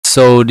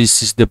so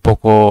this is the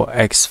Poco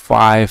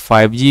X5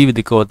 5G with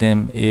the code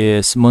name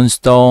is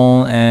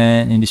Moonstone,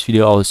 and in this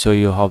video I'll show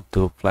you how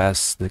to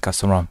flash the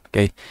custom ROM.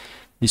 Okay,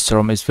 this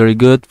ROM is very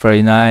good,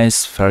 very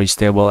nice, very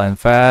stable and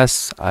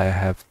fast. I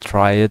have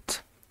tried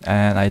it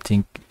and I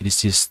think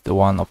this is the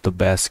one of the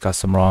best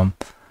custom ROM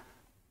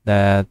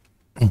that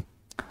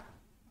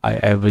I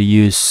ever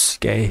use.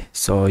 Okay,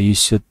 so you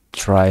should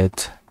try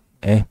it.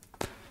 Okay,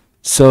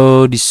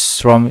 so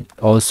this ROM is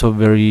also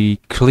very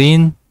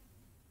clean,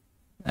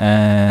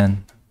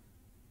 and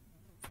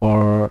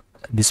for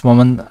this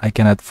moment I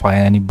cannot find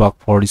any bug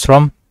for this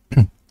ROM.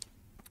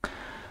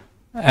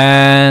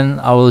 And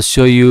I will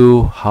show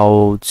you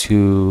how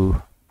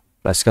to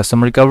flash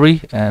custom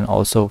recovery and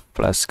also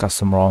flash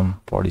custom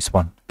ROM for this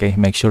one. Okay,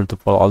 make sure to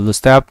follow all the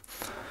steps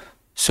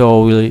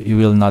so you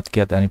will not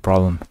get any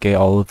problem. Okay,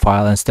 all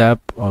file and step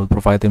I'll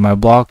provide in my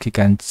blog. You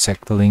can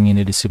check the link in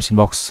the description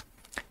box.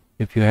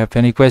 If you have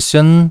any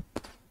question,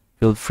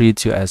 feel free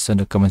to ask in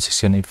the comment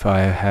section. If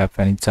I have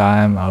any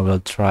time, I will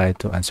try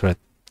to answer it.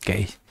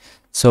 Okay,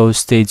 so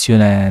stay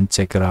tuned and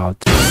check it out.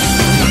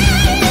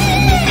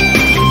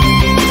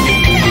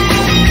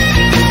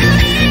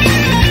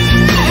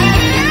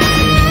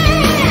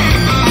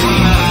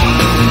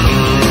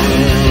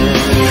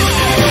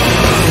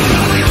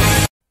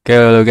 Okay,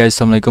 hello guys,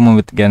 assalamualaikum.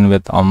 Again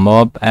with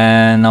Bob,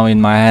 and now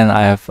in my hand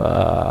I have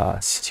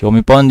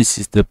Xiaomi Phone. This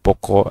is the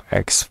Poco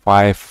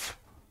X5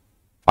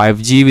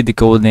 5G with the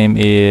code name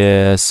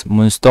is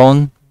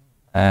Moonstone.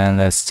 And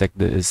let's check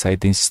the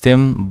sighting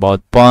system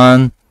about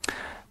phone,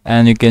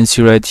 and you can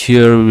see right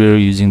here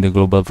we're using the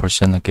global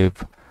version. Okay,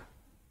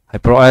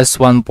 HyperOS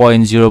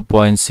 1.0.6.0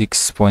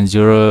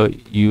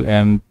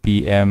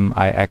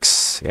 UMPMIX.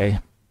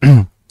 Okay.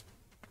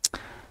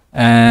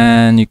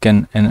 And you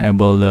can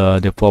enable the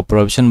developer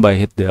option by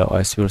hit the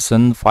OS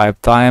version 5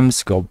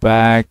 times, go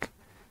back,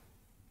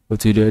 go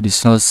to the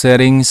additional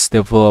settings,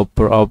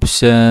 developer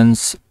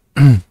options,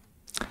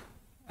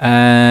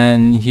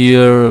 and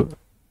here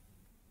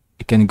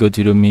you can go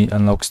to the Mi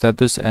unlock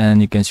status,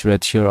 and you can see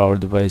right here our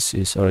device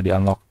is already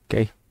unlocked.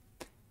 Okay,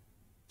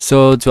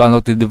 so to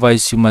unlock the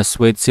device you must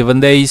wait 7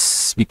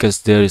 days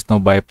because there is no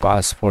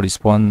bypass for this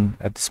phone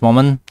at this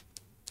moment,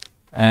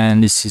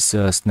 and this is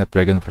a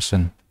Snapdragon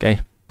version.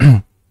 Okay.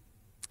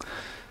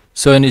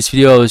 So in this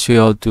video I will show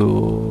you how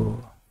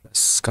to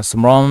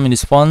custom ROM in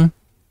this phone.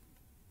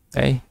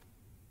 Okay,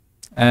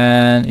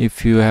 and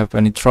if you have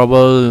any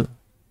trouble, you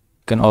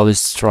can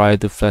always try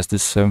to flash the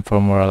same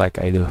firmware like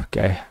I do.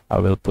 Okay, I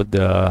will put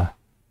the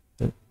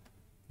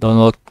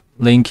download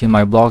link in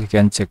my blog. You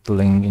can check the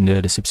link in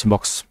the description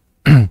box.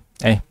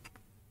 Okay,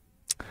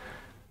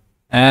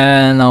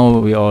 and now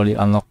we already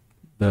unlocked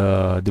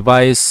the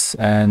device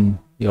and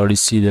you already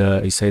see the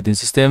exciting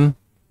system.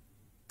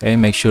 Okay,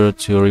 make sure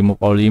to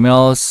remove all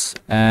emails,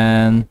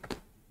 and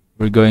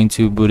we're going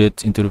to boot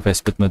it into the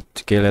Fastboot mode.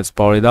 Okay, let's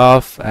power it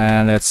off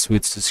and let's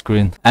switch the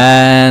screen.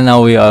 And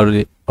now we are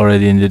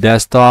already in the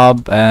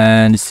desktop,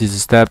 and this is the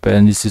step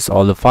and this is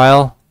all the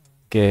file.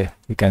 Okay,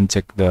 you can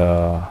check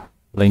the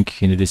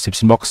link in the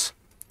description box.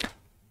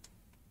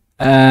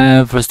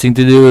 And first thing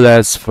to do,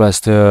 let's flash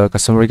the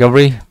custom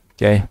recovery.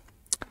 Okay,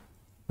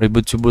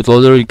 reboot to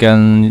bootloader. You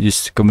can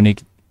use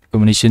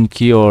combination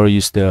key or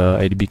use the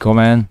adb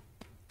command.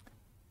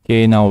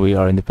 Okay, now we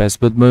are in the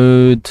Fastboot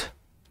mode.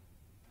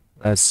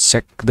 Let's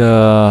check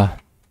the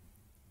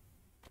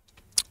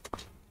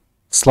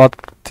slot.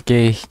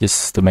 Okay,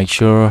 just to make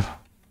sure.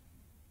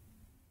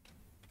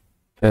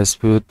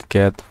 Fastboot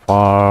get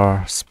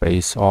var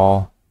space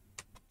all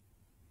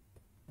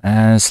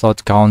and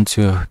slot count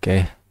too.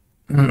 Okay.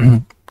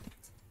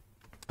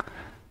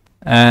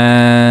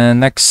 And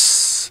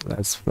next,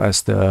 let's flash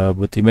the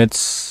boot image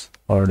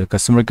or the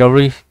custom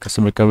recovery.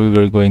 Custom recovery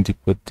we're going to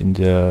put in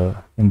the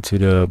into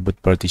the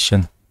boot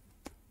partition.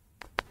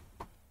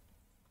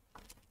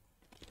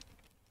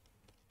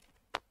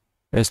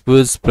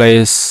 Fastboot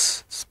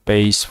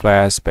space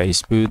flash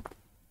space boot,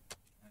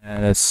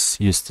 and let's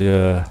use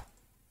the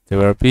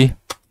therapy,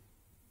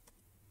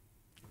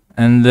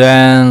 and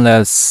then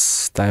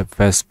let's type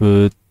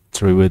Fastboot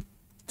reboot.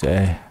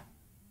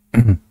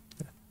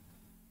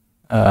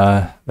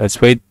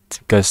 Let's wait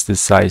because the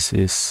size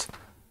is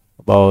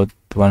about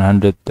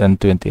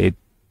 128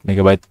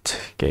 megabyte.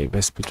 Okay,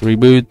 Fastboot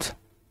reboot,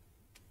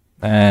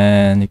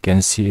 and you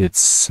can see it's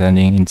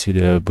sending into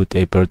the boot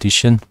A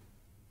partition.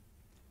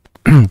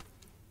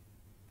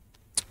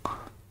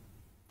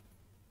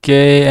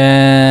 Okay,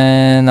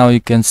 and now you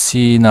can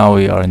see now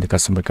we are in the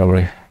custom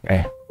recovery.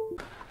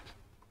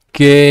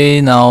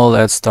 Okay, now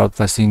let's start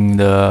flashing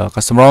the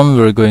custom ROM.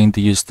 We're going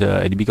to use the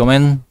adb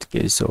command.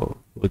 Okay, so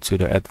go to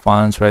the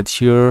advanced right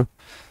here,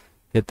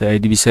 get the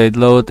adb side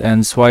load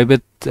and swipe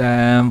it,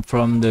 and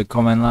from the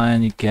command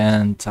line you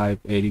can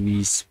type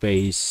adb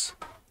space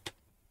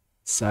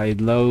side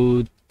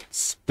load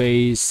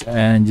space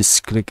and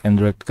just click and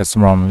drag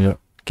custom ROM.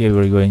 Okay,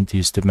 we're going to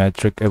use the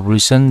metric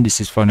evolution. This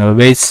is vanilla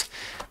base.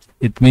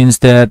 It means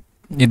that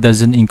it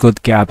doesn't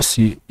include gaps.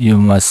 You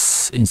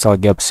must install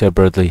gaps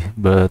separately,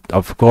 but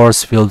of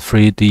course feel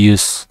free to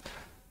use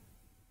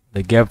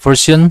the gap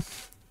version.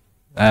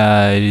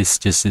 it is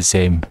just the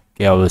same.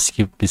 Okay, I will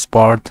skip this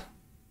part.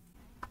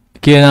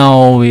 Okay,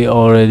 now we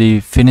already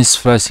finished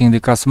flashing the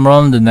custom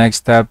ROM. The next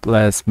step,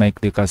 let's make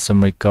the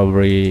custom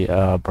recovery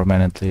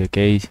permanently.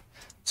 Okay,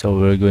 so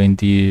we're going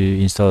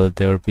to install the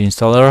therapy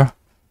installer.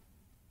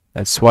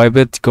 Let's swipe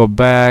it, go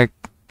back,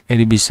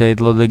 ADB site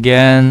load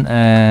again,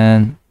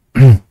 and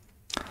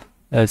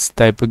let's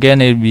type again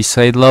ADB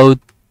site load.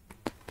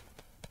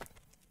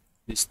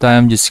 This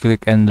time just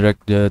click and drag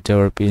the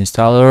therapy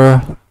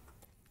installer.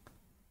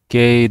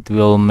 Okay, it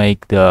will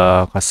make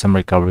the custom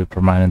recovery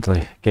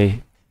permanently.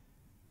 Okay,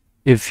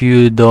 if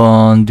you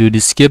don't do the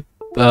skip,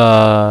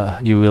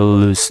 you will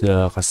lose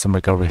the custom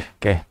recovery.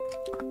 Okay.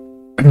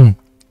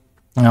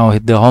 Now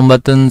hit the home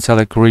button,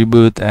 select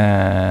reboot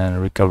and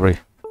recovery.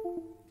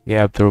 Okay,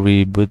 after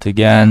we boot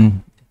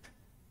again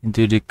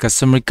into the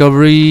custom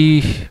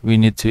recovery, we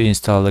need to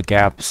install the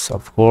apps,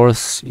 of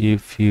course,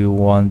 if you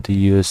want to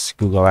use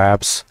Google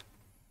Apps.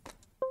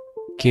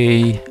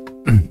 Okay.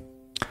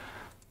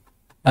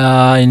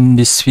 In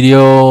this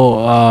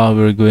video,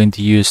 we're going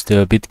to use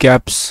the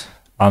bitcaps.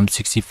 ROM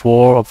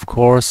 64, of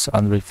course,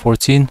 Android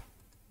 14.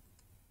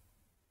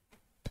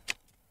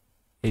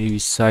 ADB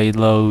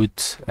sideload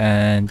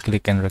and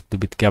click and drag the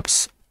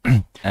bitcaps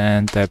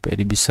and type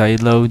ADB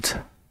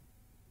sideload.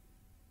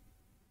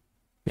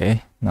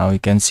 Okay, now you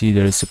can see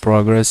there is a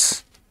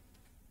progress.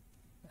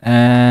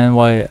 And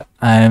why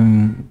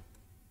I'm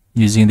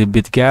using the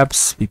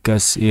bitcaps,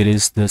 because it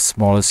is the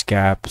smallest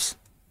caps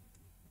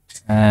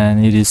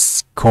and it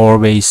is core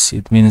base.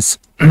 It means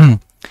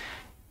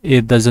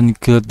it doesn't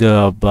include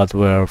the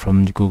bloatware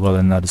from Google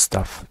and other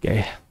stuff.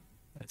 Okay,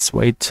 let's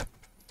wait.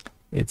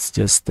 It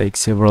just takes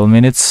several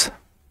minutes.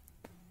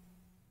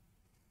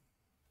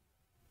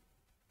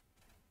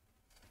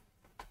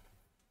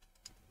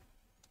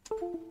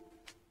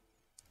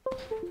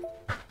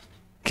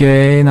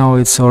 Okay, now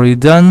it's already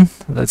done.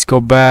 Let's go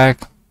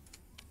back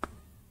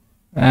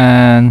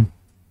and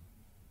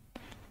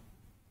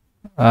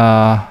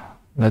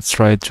let's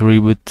try to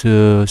reboot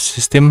the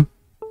system.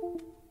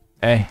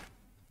 Okay,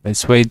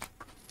 let's wait.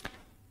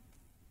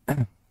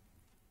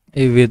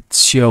 If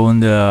it's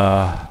shown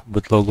the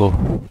boot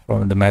logo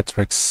from the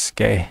matrix.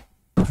 Okay,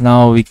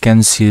 now we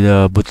can see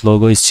the boot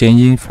logo is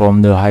changing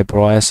from the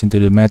HyperOS into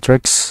the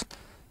matrix,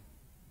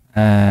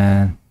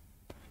 and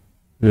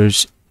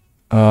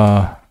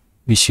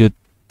we should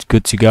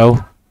good to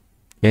go.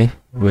 Okay,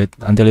 wait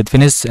until it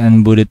finishes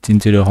and boot it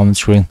into the home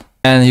screen.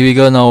 And here we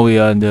go. Now we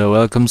are on the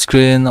welcome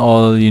screen.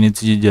 All you need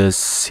to do,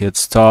 just hit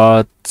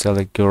start,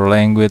 select your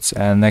language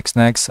and next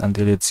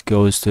until it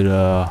goes to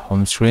the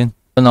home screen.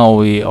 Now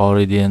we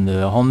already in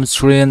the home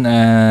screen,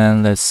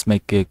 and let's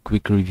make a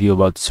quick review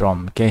about this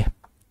ROM. Okay,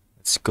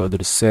 let's go to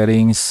the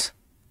settings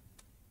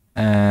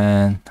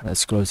and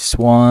let's close this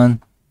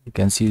one. You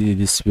can see it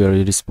is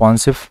very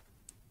responsive,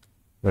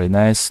 very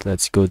nice.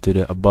 Let's go to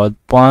the about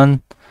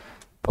one,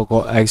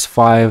 Poco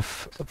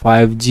X5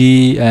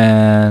 5G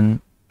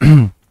and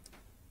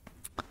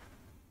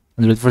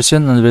Android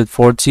version Android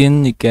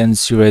 14. You can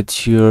see right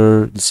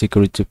here the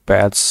security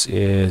patch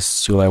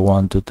is July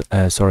 1 to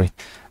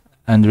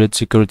Android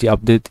security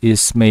update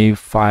is May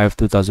 5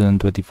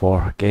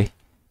 2024. Okay,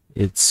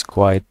 it's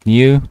quite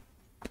new,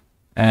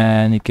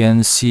 and you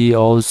can see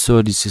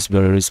also this is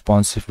very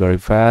responsive, very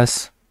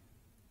fast.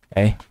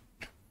 Okay,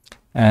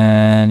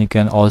 and you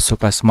can also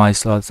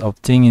customize lots of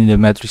things in the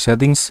matrix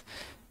settings.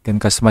 You can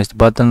customize the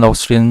button, lock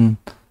screen,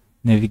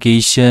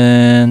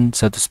 navigation,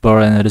 status bar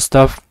and other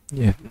stuff.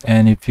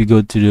 And if you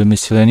go to the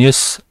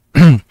miscellaneous,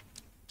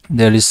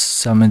 there is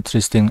some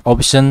interesting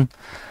option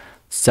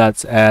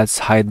such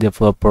as hide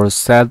developer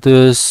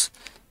status,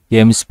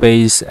 game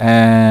space,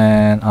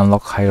 and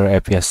unlock higher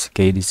FPS.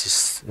 Okay, this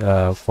is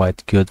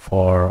quite good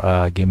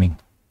for gaming,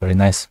 very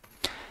nice.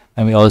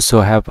 And we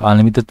also have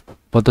unlimited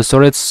photo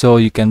storage, so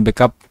you can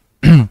backup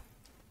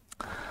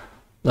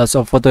lots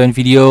of photo and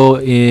video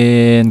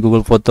in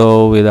Google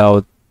Photo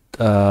without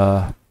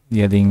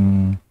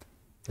getting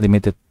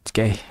limited.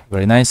 Okay,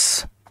 very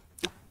nice.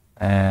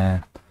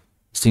 And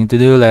thing to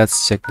do,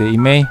 let's check the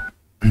email.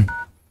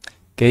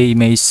 Okay,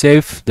 email is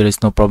safe, there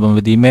is no problem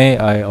with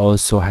email. I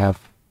also have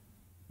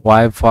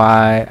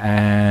Wi-Fi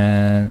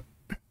and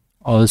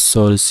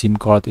also the SIM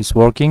card is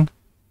working.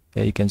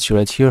 Okay, you can see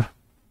right here.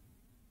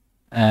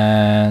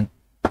 And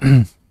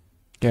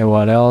okay,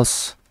 what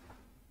else?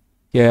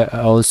 Yeah,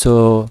 I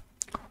also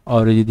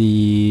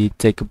already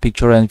take a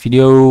picture and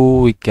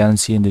video. We can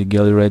see in the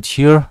gallery right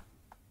here.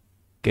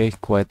 Okay,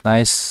 quite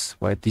nice,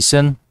 quite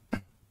decent.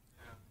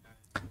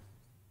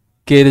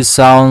 Okay, the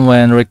sound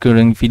when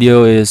recording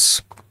video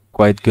is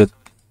quite good.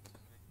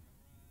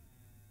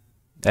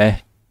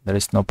 There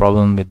is no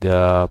problem with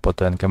the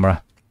photo and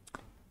camera.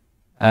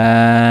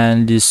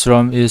 And this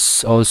ROM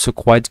is also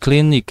quite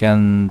clean. You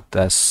can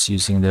test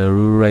using the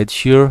rule right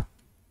here.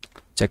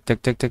 Check.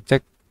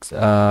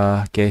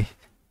 Okay,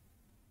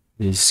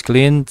 this is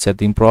clean.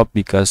 Setting prop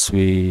because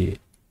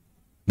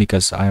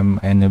I'm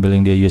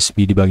enabling the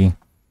USB debugging.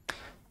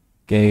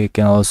 Okay, you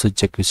can also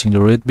check using the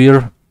root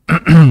beer.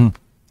 There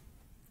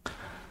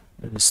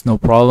is no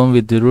problem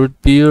with the root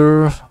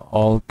beer.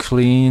 all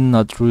clean,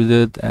 not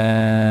rooted,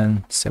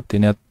 and safety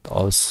net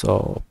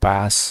also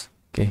pass.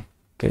 Okay,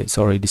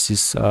 sorry, this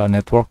is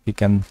network. You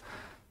can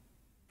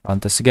run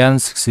test again,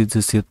 succeed.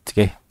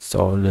 Okay,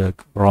 so the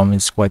ROM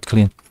is quite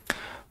clean.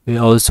 We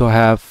also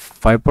have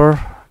Viper.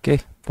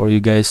 Okay, for you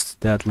guys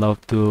that love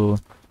to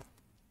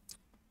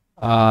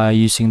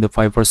using the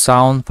Viper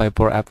sound,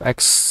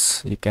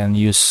 viperFX, you can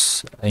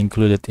use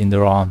included in the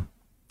ROM.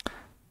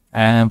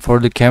 And for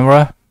the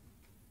camera,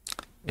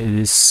 it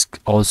is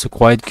also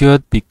quite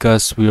good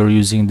because we are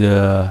using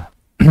the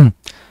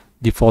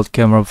default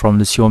camera from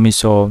the Xiaomi,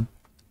 so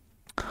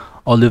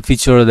all the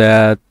features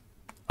that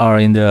are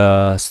in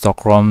the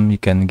stock ROM you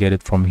can get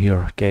it from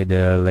here. Okay,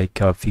 the like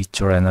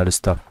feature and other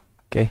stuff.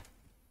 Okay,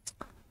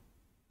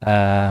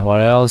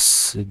 what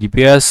else?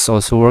 GPS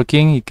also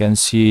working. You can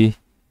see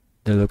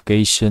the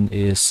location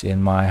is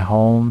in my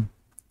home.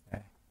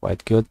 Okay,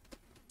 quite good.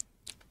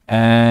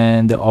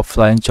 And the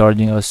offline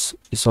charging is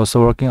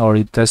also working,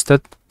 already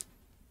tested.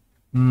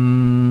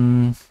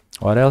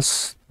 What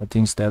else? I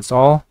think that's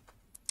all.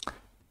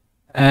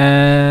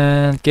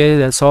 And okay,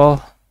 that's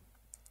all.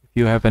 If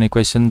you have any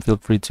question, feel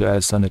free to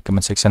ask on the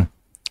comment section.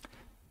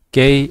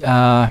 Okay,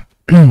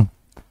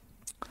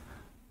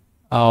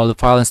 all the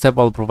file and step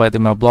I'll provide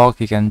in my blog.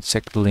 You can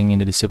check the link in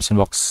the description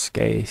box.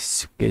 Okay,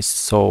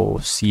 so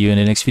see you in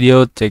the next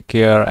video. Take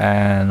care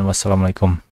and wassalamualaikum.